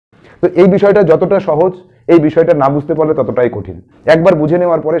তো এই বিষয়টা যতটা সহজ, এই বিষয়টা না বুঝতে পারলে ততটাই কঠিন। একবার বুঝে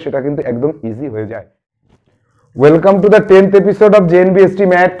নেওয়ার পরে সেটা কিন্তু একদম ইজি হয়ে যায়। Welcome to the 10th episode of Jnvst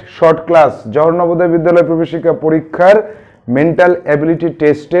math short class. Jawahar Navodaya বিদ্যালয় প্রবেশিকা পরীক্ষার মেন্টাল অ্যাবিলিটি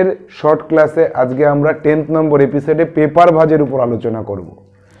টেস্টের শর্ট ক্লাসে আজকে আমরা 10th নম্বর এপিসোডে পেপার ভাজের উপর আলোচনা করব।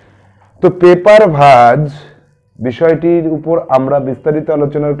 তো পেপার ভাজ বিষয়টির উপর আমরা বিস্তারিত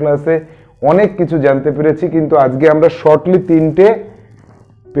আলোচনার ক্লাসে অনেক কিছু জানতে পেরেছি, কিন্তু আজকে আমরা শর্টলি 3টে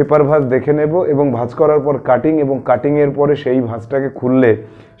পেপার ভাঁজ দেখে নেব এবং ভাঁজ করার পর কাটিং, এবং কাটিংয়ের পরে সেই ভাঁজটাকে খুললে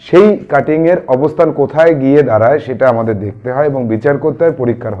সেই কাটিংয়ের অবস্থান কোথায় গিয়ে দাঁড়ায় সেটা আমাদের দেখতে হয় এবং বিচার করতে হয়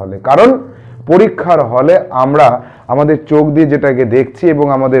পরীক্ষার হলে। কারণ পরীক্ষার হলে আমরা আমাদের চোখ দিয়ে যেটাকে দেখছি এবং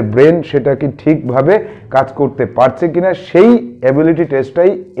আমাদের ব্রেন সেটা কি ঠিকভাবে কাজ করতে পারছে কিনা সেই অ্যাবিলিটি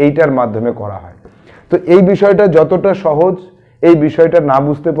টেস্টটাই এইটার মাধ্যমে করা হয়। তো এই বিষয়টা যতটা সহজ, এই বিষয়টা না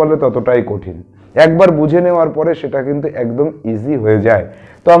বুঝতে পারলে ততটাই কঠিন। একবার বুঝে নেওয়ার পরে সেটা কিন্তু একদম ইজি হয়ে যায়।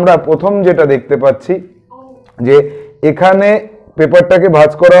 তো আমরা প্রথম যেটা দেখতে পাচ্ছি যে এখানে পেপারটাকে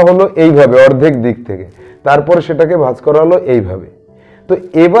ভাঁজ করা হলো এইভাবে অর্ধেক দিক থেকে, তারপর সেটাকে ভাঁজ করা হলো এইভাবে। তো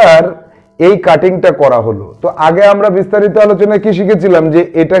এবার এই কাটিংটা করা হলো। তো আগে আমরা বিস্তারিত আলোচনায় কি শিখেছিলাম যে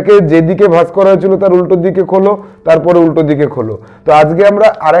এটাকে যেদিকে ভাঁজ করা হয়েছিল তার উল্টো দিকে খোলো, তারপরে উল্টো দিকে খোলো। তো আজকে আমরা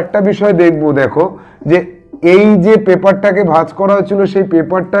আরেকটা বিষয় দেখব। দেখো যে এই যে পেপারটাকে ভাঁজ করা হয়েছিল সেই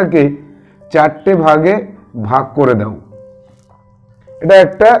পেপারটাকে 4টে ভাগে ভাগ করে দাও। এটা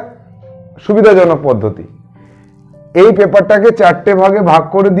একটা সুবিধাজনক পদ্ধতি। এই পেপারটাকে 4টে ভাগে ভাগ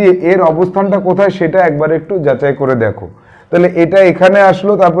করে দিয়ে এর অবস্থানটা কোথায় সেটা একবার একটু যাচাই করে দেখো। তাহলে এটা এখানে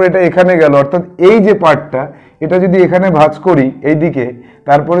আসলো, তারপর এটা এখানে গেল, অর্থাৎ এই যে পার্টটা এটা যদি এখানে ভাঁজ করি এইদিকে,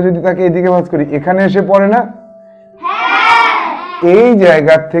 তারপরে যদি তাকে এইদিকে ভাঁজ করি এখানে এসে পড়ে না? এই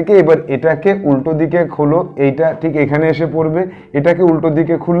জায়গা থেকে এবার এটাকে উল্টো দিকে খোলো, এইটা ঠিক এখানে এসে পড়বে। এটাকে উল্টো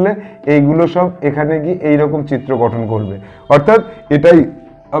দিকে খুললে এইগুলো সব এখানে গিয়ে এইরকম চিত্র গঠন করবে। অর্থাৎ এটাই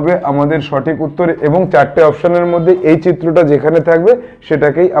হবে আমাদের সঠিক উত্তর, এবং 4টে অপশনের মধ্যে এই চিত্রটা যেখানে থাকবে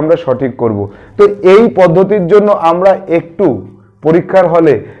সেটাকেই আমরা সঠিক করব। তো এই পদ্ধতির জন্য আমরা একটু পরীক্ষার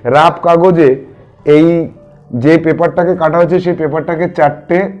হলে রাফ কাগজে এই যে পেপারটাকে কাটা হয়েছে সেই পেপারটাকে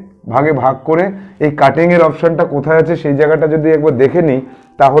 4টে ভাগে ভাগ করে এই কাটিংয়ের অপশনটা কোথায় আছে সেই জায়গাটা যদি একবার দেখে নিই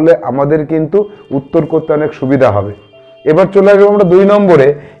তাহলে আমাদের কিন্তু উত্তর করতে অনেক সুবিধা হবে। এবার চলে আসবো আমরা 2 নম্বরে।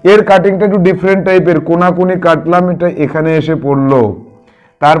 এর কাটিংটা একটু ডিফারেন্ট টাইপের, কোনাকুনি কাটলাম, এটা এখানে এসে পড়লো,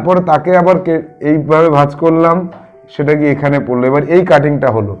 তারপর তাকে আবার এইভাবে ভাঁজ করলাম, সেটা কি এখানে পড়লো। এবার এই কাটিংটা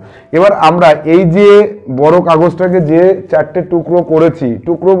হলো। এবার আমরা এই যে বড় কাগজটাকে যে 4টে টুকরো করেছি,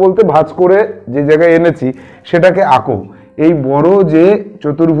 টুকরো বলতে ভাঁজ করে যে জায়গায় এনেছি সেটাকে আঁকো। এই বড় যে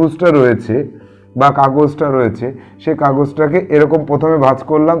চতুর্ভুজটা রয়েছে বা কাগজটা রয়েছে সেই কাগজটাকে এরকম প্রথমে ভাঁজ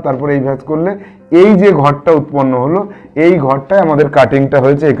করলাম, তারপর এই ভাঁজ করলে এই যে ঘরটা উৎপন্ন হলো এই ঘরটায় আমাদের কাটিংটা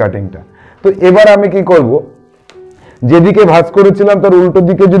হয়েছে, এই কাটিংটা। তো এবার আমি কি করব, যেদিকে ভাঁজ করেছিলাম তার উল্টো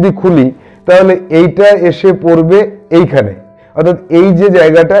দিকে যদি খুলি তাহলে এইটা এসে পড়বে এইখানে, অর্থাৎ এই যে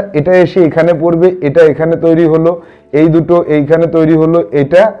জায়গাটা এটা এসে এখানে পড়বে, এটা এখানে তৈরি হলো, এই দুটো এইখানে তৈরি হলো,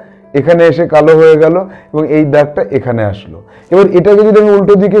 এটা এখানে এসে কালো হয়ে গেল এবং এই দাগটা এখানে আসলো। এবার এটাকে যদি আমি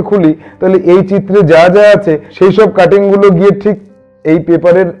উল্টো দিকে খুলি তাহলে এই চিত্রে যা যা আছে সেই সব কাটিংগুলো গিয়ে ঠিক এই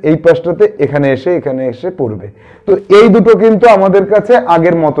পেপারের এই পাশটাতে এখানে এসে পড়বে। তো এই দুটো কিন্তু আমাদের কাছে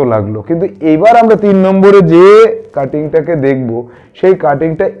আগের মতো লাগলো, কিন্তু এবার আমরা 3 নম্বরে যে কাটিংটাকে দেখব সেই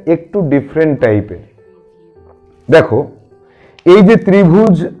কাটিংটা একটু ডিফারেন্ট টাইপের। দেখো এই যে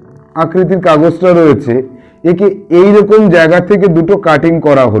ত্রিভুজ আকৃতির কাগজটা রয়েছে একে এইরকম জায়গা থেকে দুটো কাটিং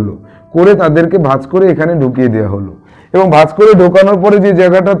করা হলো, করে তাদেরকে ভাঁজ করে এখানে ঢুকিয়ে দেওয়া হলো, এবং ভাঁজ করে ঢোকানোর পরে যে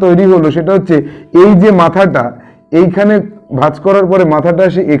জায়গাটা তৈরি হলো সেটা হচ্ছে এই যে মাথাটা, এইখানে ভাঁজ করার পরে মাথাটা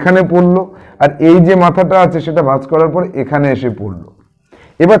এসে এখানে পড়লো, আর এই যে মাথাটা আছে সেটা ভাঁজ করার পরে এখানে এসে পড়লো।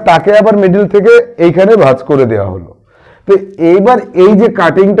 এবার তাকে আবার মিডল থেকে এইখানে ভাঁজ করে দেওয়া হলো। তো এইবার এই যে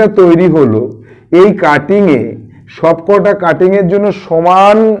কাটিংটা তৈরি হলো, এই কাটিংয়ে সবকটা কাটিংয়ের জন্য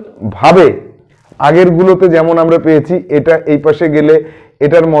সমানভাবে আগের গুলোতে যেমন আমরা পেয়েছি, এটা এই পাশে গেলে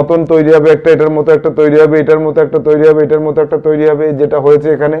এটার মতন তৈরি হবে একটা, এটার মতো একটা তৈরি হবে, এটার মতো একটা তৈরি হবে, এটার মতো একটা তৈরি হবে, যেটা হয়েছে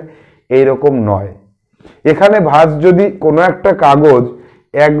এখানে এইরকম নয়। এখানে ভাঁজ যদি কোনো একটা কাগজ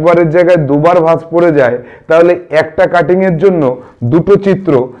একবারের জায়গায় দুবার ভাঁজ পড়ে যায় তাহলে একটা কাটিং এর জন্য দুটো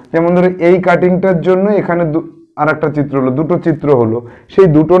চিত্র, যেমন ধরো এই কাটিংটার জন্য এখানে আর একটা চিত্র হলো, দুটো চিত্র হলো, সেই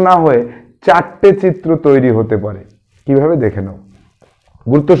দুটো না হয়ে 4টে চিত্র তৈরি হতে পারে। কিভাবে দেখে নাও,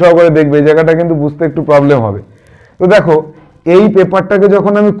 গুরুত্ব সহকারে দেখবে, এই জায়গাটা কিন্তু বুঝতে একটু প্রবলেম হবে। তো দেখো এই পেপারটাকে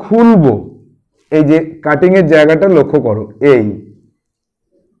যখন আমি খুলবো, এই যে কাটিং এর জায়গাটা লক্ষ্য করো, এই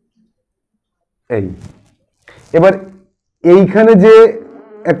এবার এইখানে যে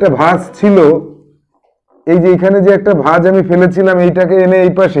একটা ভাঁজ ছিল, এই যে এখানে যে একটা ভাঁজ আমি ফেলেছিলাম এইটাকে এনে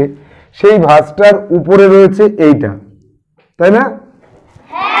এই পাশে, সেই ভাঁজটার উপরে রয়েছে এইটা, তাই না?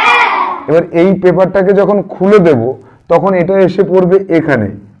 এবার এই পেপারটাকে যখন খুলে দেব তখন এটা এসে পড়বে এখানে।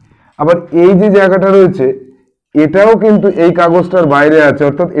 আবার এই যে জায়গাটা রয়েছে এটাও কিন্তু এই কাগজটার বাইরে আছে,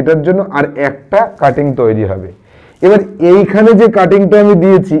 অর্থাৎ এটার জন্য আর একটা কাটিং তৈরি হবে। এবার এইখানে যে কাটিংটা আমি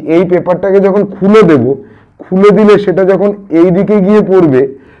দিয়েছি এই পেপারটাকে যখন খুলে দেব, খুলে দিলে সেটা যখন এই দিকে গিয়ে পড়বে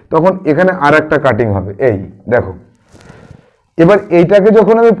তখন এখানে আর একটা কাটিং হবে, এই দেখো। এবার এইটাকে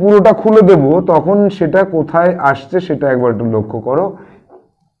যখন আমি পুরোটা খুলে দেব তখন সেটা কোথায় আসছে সেটা একবার একটু লক্ষ্য করো।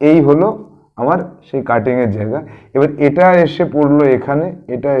 এই হলো আমার সেই কাটিং এর জায়গা। এবার এটা এসে পড়লো এখানে,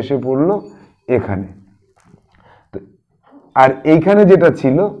 এটা এসে পড়লো এখানে, আর এইখানে যেটা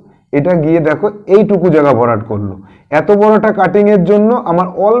ছিল এটা গিয়ে দেখো এইটুকু জায়গা ভরাট করলো। এত বড়টা কাটিং এর জন্য আমার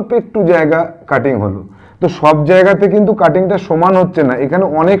অল্প একটু জায়গা কাটিং হলো। তো সব জায়গাতে কিন্তু কাটিংটা সমান হচ্ছে না, এখানে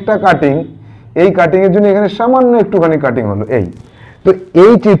অনেকটা কাটিং, এই কাটিং এর জন্য এখানে সামান্য একটুখানি কাটিং হলো। এই তো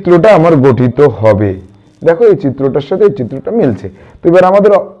এই চিত্রটা আমার গঠিত হবে। দেখো এই চিত্রটার সাথে এই চিত্রটা মিলছে। তো এবার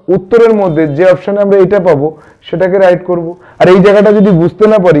আমাদের উত্তরের মধ্যে যে অপশনে আমরা এটা পাবো সেটাকে রাইট করব। আর এই জায়গাটা যদি বুঝতে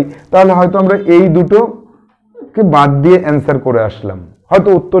না পারি তাহলে হয়তো আমরা এই দুটোকে বাদ দিয়ে অ্যান্সার করে আসলাম, হয়তো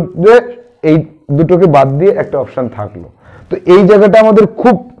উত্তরে এই দুটোকে বাদ দিয়ে একটা অপশন থাকলো। তো এই জায়গাটা আমাদের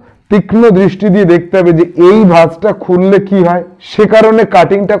খুব তীক্ষ্ণ দৃষ্টি দিয়ে দেখতে হবে যে এই ভাঁজটা খুললে কি হয়, সে কারণে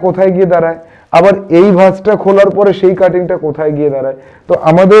কাটিংটা কোথায় গিয়ে দাঁড়ায়, আবার এই ভাঁজটা খোলার পরে সেই কাটিংটা কোথায় গিয়ে দাঁড়ায়। তো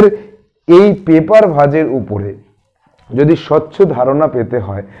আমাদের এই পেপার ভাঁজের উপরে যদি স্বচ্ছ ধারণা পেতে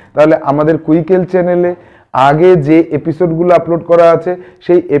হয় তাহলে আমাদের কুইকেল চ্যানেলে আগে যে এপিসোডগুলো আপলোড করা আছে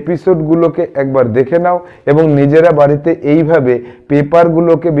সেই এপিসোডগুলোকে একবার দেখে নাও এবং নিজেরা বাড়িতে এইভাবে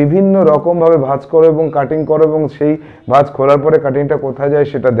পেপারগুলোকে বিভিন্ন রকমভাবে ভাঁজ করো এবং কাটিং করো এবং সেই ভাঁজ খোলার পরে কাটিংটা কোথায় যায়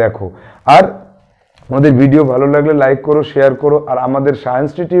সেটা দেখো। আর আমাদের ভিডিও ভালো লাগলে লাইক করো, শেয়ার করো। আর আমাদের সায়েন্স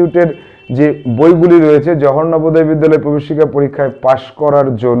ইনস্টিটিউটের যে বইগুলি রয়েছে জওহর নবোদয় বিদ্যালয় প্রবেশিকা পরীক্ষায় পাশ করার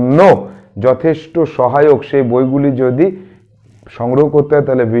জন্য যথেষ্ট সহায়ক, সেই বইগুলি যদি সংগ্রহ করতে হয়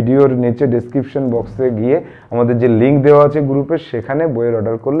তাহলে ভিডিওর নিচে ডেসক্রিপশন বক্সে গিয়ে আমাদের যে লিঙ্ক দেওয়া আছে গ্রুপে সেখানে বইয়ের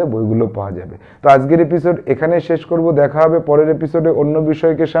অর্ডার করলে বইগুলো পাওয়া যাবে। তো আজকের এপিসোড এখানে শেষ করব, দেখা হবে পরের এপিসোডে অন্য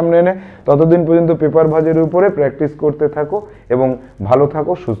বিষয়কে সামনে এনে। ততদিন পর্যন্ত পেপার ভাঁজের উপরে প্র্যাকটিস করতে থাকো এবং ভালো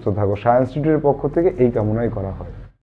থাকো, সুস্থ থাকো। সায়েন্স ইনস্টিটিউটের পক্ষ থেকে এই কামনাই করা হয়।